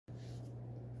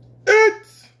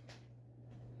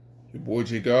Your boy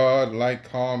J God, like,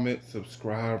 comment,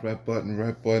 subscribe, red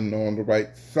button on the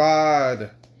right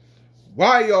side.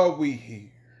 Why are we here?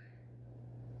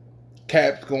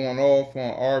 Caps going off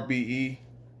on RBE.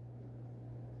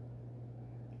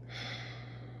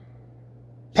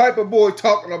 Piper Boy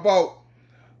talking about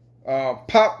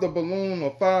pop the balloon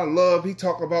or find love. He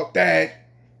talking about that.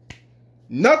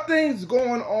 Nothing's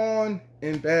going on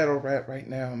in battle rap right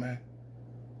now, man.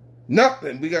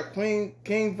 Nothing. We got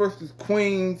King versus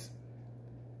Queens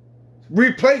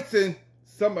replacing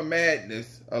Summer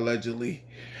Madness, allegedly.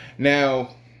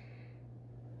 Now,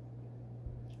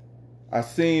 I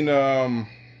seen a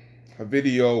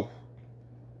video,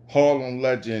 Harlem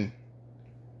Legend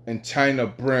and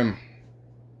Chyna Brim.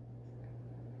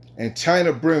 And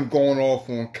Chyna Brim going off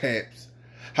on Caps.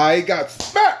 How he got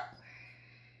smacked.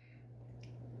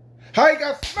 How he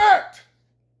got smacked.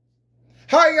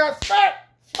 How he got smacked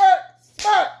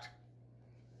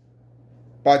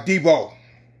by Debo.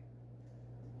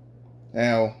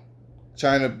 Now,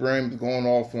 Chyna Brim is going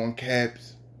off on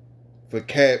Caps. For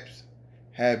Caps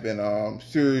having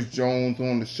Serious Jones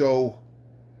on the show.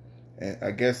 And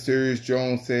I guess Serious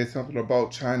Jones said something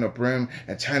about Chyna Brim.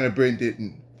 And Chyna Brim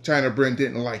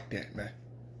didn't like that, man.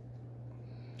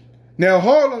 Now,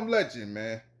 Harlem Legend,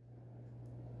 man.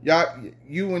 Y'all,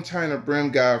 you and Chyna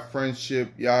Brim got a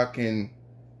friendship. Y'all can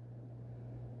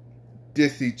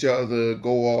diss each other,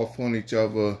 go off on each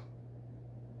other.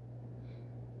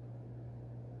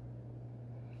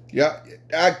 Yeah,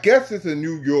 I guess it's a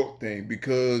New York thing,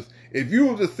 because if you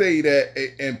were to say that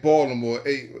in Baltimore,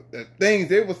 the things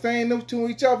they were saying to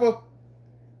each other,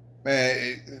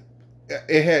 man,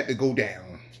 it had to go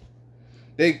down.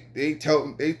 They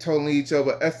telling each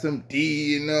other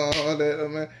SMD and all that,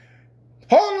 man.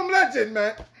 Harlem Legend,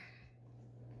 man.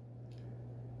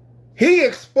 He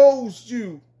exposed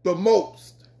you the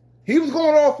most. He was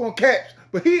going off on Caps,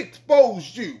 but he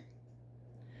exposed you.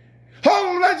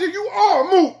 Harlem Legend, you are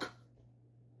a mook.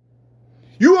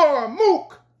 You are a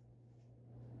mook.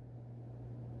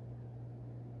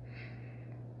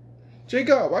 J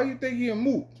God, why you think he a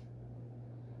mook?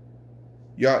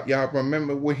 Y'all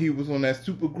remember when he was on that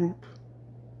super group?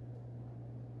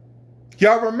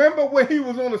 Y'all remember when he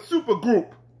was on a super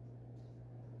group?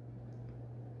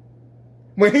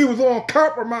 When he was on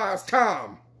compromise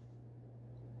time?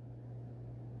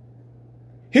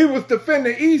 He was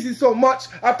defending Easy so much,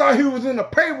 I thought he was in the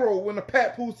payroll when the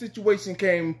Pat Pool situation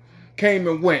came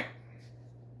and went.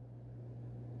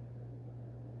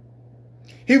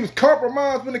 He was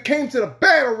compromised when it came to the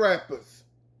battle rappers.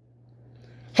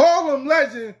 Harlem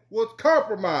Legend was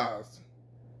compromised.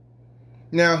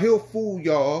 Now, he'll fool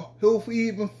y'all. He'll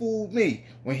even fool me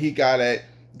when he got at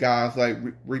guys like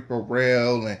Reaper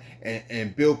Rail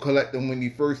and Bill Collector when he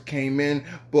first came in.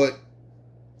 But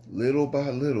little by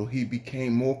little, he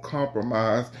became more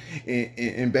compromised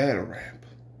in battle rap.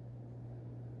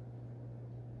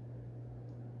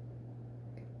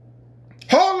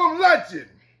 Harlem Legend,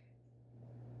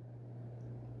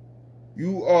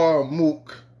 you are a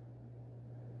mook.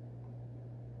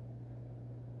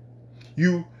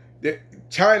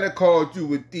 Chyna called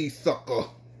you a D-sucker.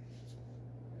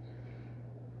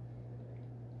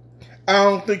 I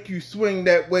don't think you swing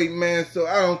that way, man, so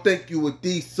I don't think you a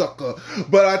D-sucker.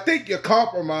 But I think you're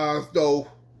compromised, though.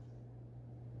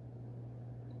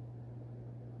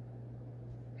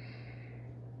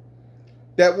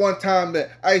 That one time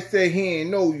that Ice said he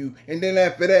ain't know you, and then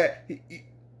after that,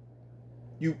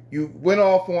 you went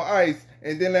off on Ice,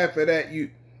 and then after that,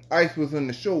 Ice was on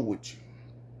the show with you.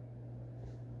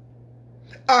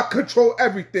 I control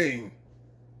everything.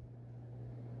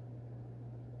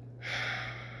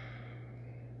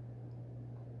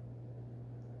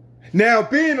 Now,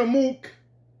 being a mook,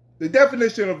 the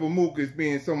definition of a mook is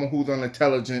being someone who's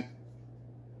unintelligent.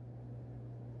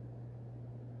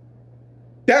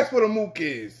 That's what a mook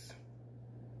is.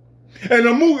 And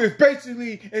a mook is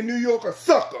basically, in New York, a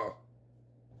sucker.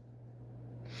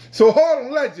 So,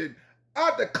 Harlem Legend,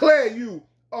 I declare you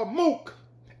a mook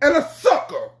and a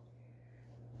sucker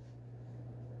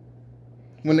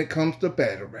when it comes to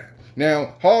battle rap.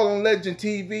 Now, Harlem Legend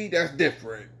TV, that's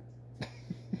different.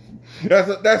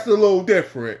 That's a little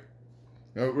different.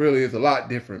 It really is a lot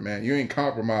different, man. You ain't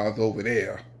compromised over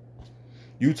there.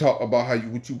 You talk about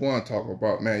what you want to talk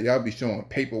about, man. Y'all be showing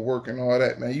paperwork and all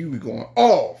that, man. You be going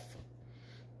off.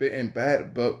 But in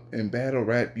battle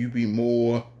rap, you be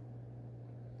more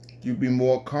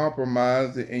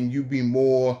compromised, and you be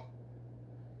more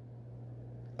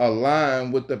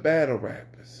aligned with the battle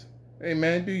rappers. Hey,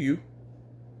 man, do you?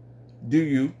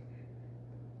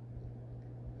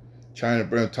 Chyna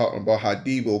Brim talking about how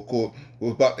Debo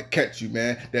was about to catch you,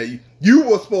 man. That you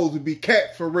were supposed to be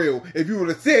catch for real. If you would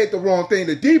have said the wrong thing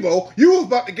to Debo, you was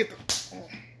about to get the...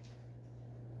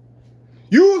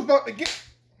 You was about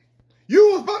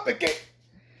to get...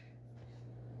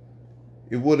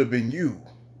 It would have been you.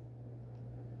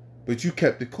 But you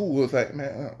kept it cool. It was like,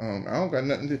 man, I don't got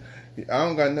nothing to... I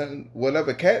don't got nothing...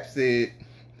 Whatever Cap said...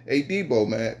 Hey, Debo,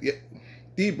 man. Yeah,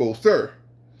 Debo, sir.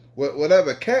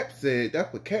 Whatever Cap said,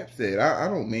 that's what Cap said. I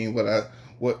don't mean what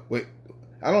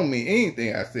I don't mean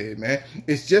anything I said, man.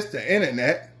 It's just the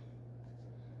internet.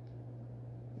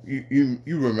 You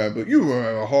remember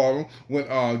Harlem when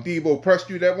Debo pressed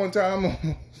you that one time?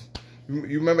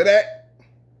 You remember that?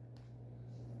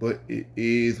 But it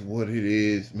is what it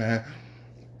is, man.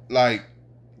 Like,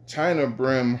 Chyna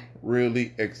Brim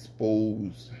really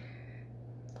exposed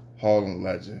Harlem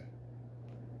Legend.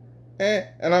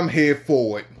 And I'm here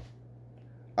for it.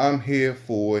 I'm here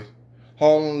for it.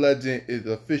 Harlem Legend is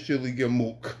officially a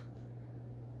mook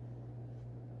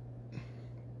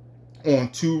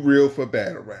on Too Real for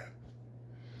Battle Rap.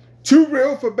 Too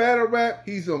Real for Battle Rap,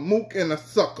 he's a mook and a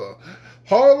sucker.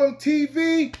 Harlem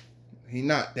TV, he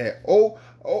not that. Old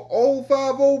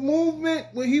 50 movement,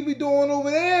 what he be doing over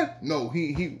there? No,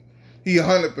 he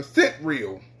 100%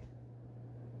 real.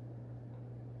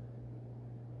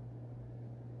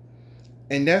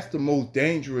 And that's the most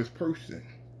dangerous person.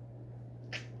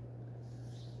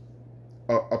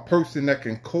 A person that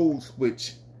can code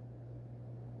switch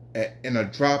in a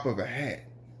drop of a hat.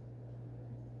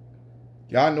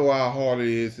 Y'all know how hard it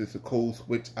is. It's a code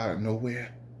switch out of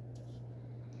nowhere.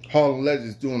 Harlem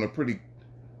Legend's doing a pretty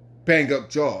bang up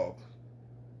job.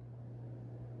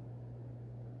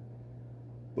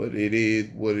 But it is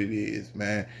what it is,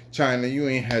 man. Chyna, you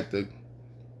ain't had to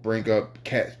bring up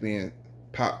cats being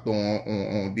popped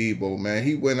on Debo, man.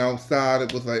 He went outside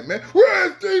and was like, man,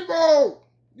 where's Debo?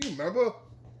 You remember?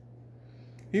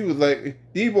 He was like,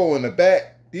 Debo in the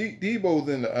back. Debo's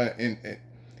in the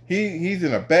he's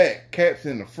in the back. Cap's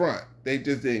in the front. They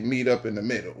just didn't meet up in the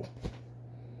middle.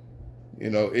 You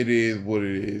know, it is what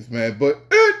it is, man. But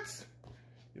it's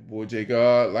your boy J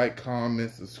God. Like,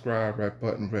 comment, subscribe, red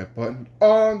button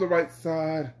on the right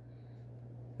side.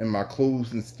 And my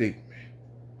closing statement.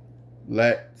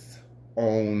 Let's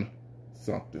own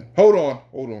something. Hold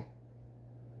on.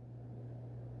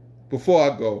 Before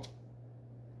I go,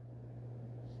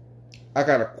 I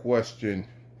got a question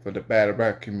for the battle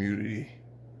rap community.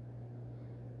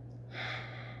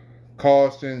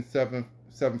 Caution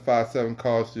 757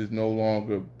 Caution is no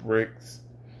longer bricks.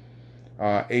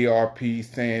 ARP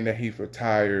saying that he's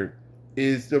retired.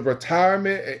 Is the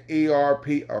retirement at ARP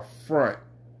a front?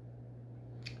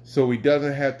 So he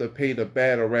doesn't have to pay the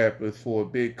battle rappers for a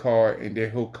big card, and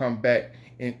then he'll come back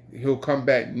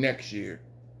next year.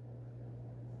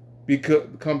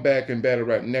 Come back and battle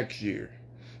rap next year.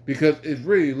 Because it's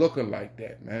really looking like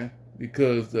that, man.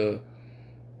 Because I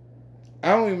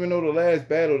don't even know the last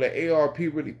battle that ARP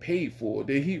really paid for.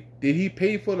 Did he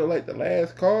pay for the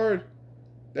last card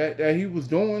that he was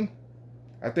doing?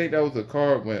 I think that was a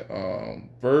card when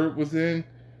Verb was in.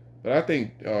 But I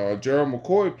think Gerald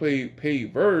McCoy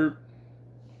paid Verb.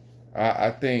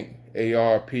 I think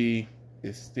ARP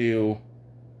is still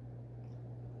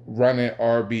running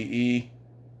RBE.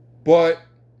 But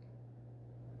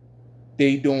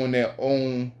they doing their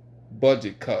own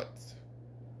budget cuts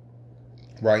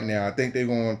right now. I think they're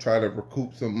going to try to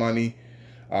recoup some money,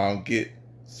 get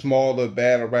smaller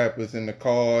battle rappers in the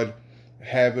card,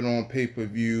 have it on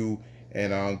pay-per-view,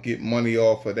 and get money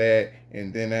off of that.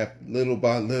 And then little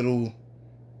by little,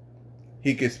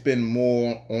 he can spend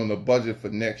more on the budget for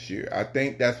next year. I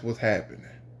think that's what's happening.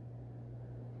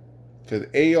 Because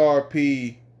ARP...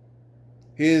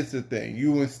 Here's the thing.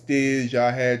 You and Stiz,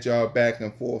 y'all had y'all back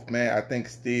and forth, man. I think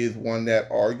Stiz won that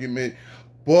argument.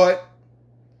 But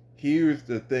here's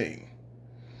the thing.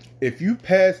 If you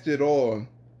passed it on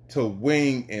to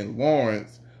Wing and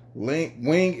Lawrence,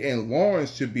 Wing and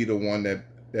Lawrence should be the one that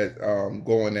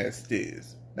going at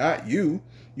Stiz. Not you.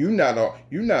 You're not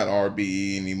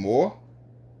RBE anymore.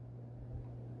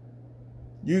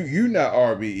 You not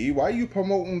RBE. Why are you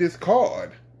promoting this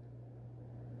card?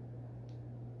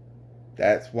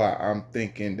 That's why I'm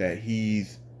thinking that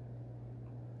he's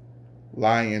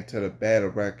lying to the battle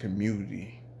rap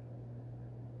community.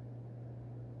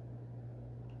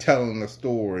 Telling a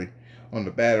story on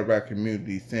the battle rap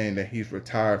community saying that he's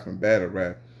retired from battle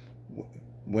rap.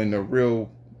 When the real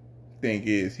thing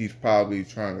is he's probably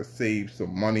trying to save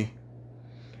some money.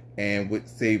 And with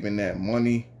saving that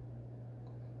money,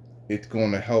 it's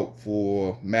going to help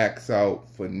for max out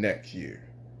for next year.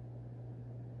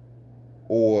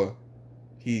 Or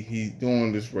he's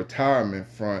doing this retirement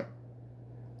front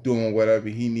doing whatever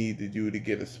he needs to do to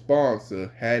get a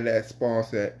sponsor, have that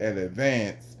sponsor in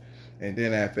advance, and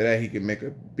then after that he can make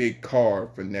a big card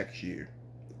for next year,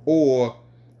 or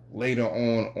later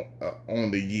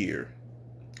on the year,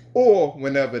 or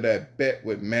whenever that bet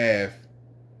with math,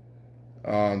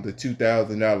 the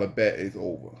 $2,000 bet is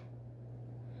over.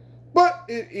 But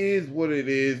it is what it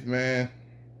is, man.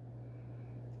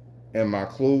 And my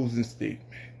closing statement: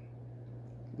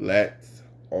 let's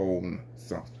own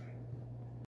something.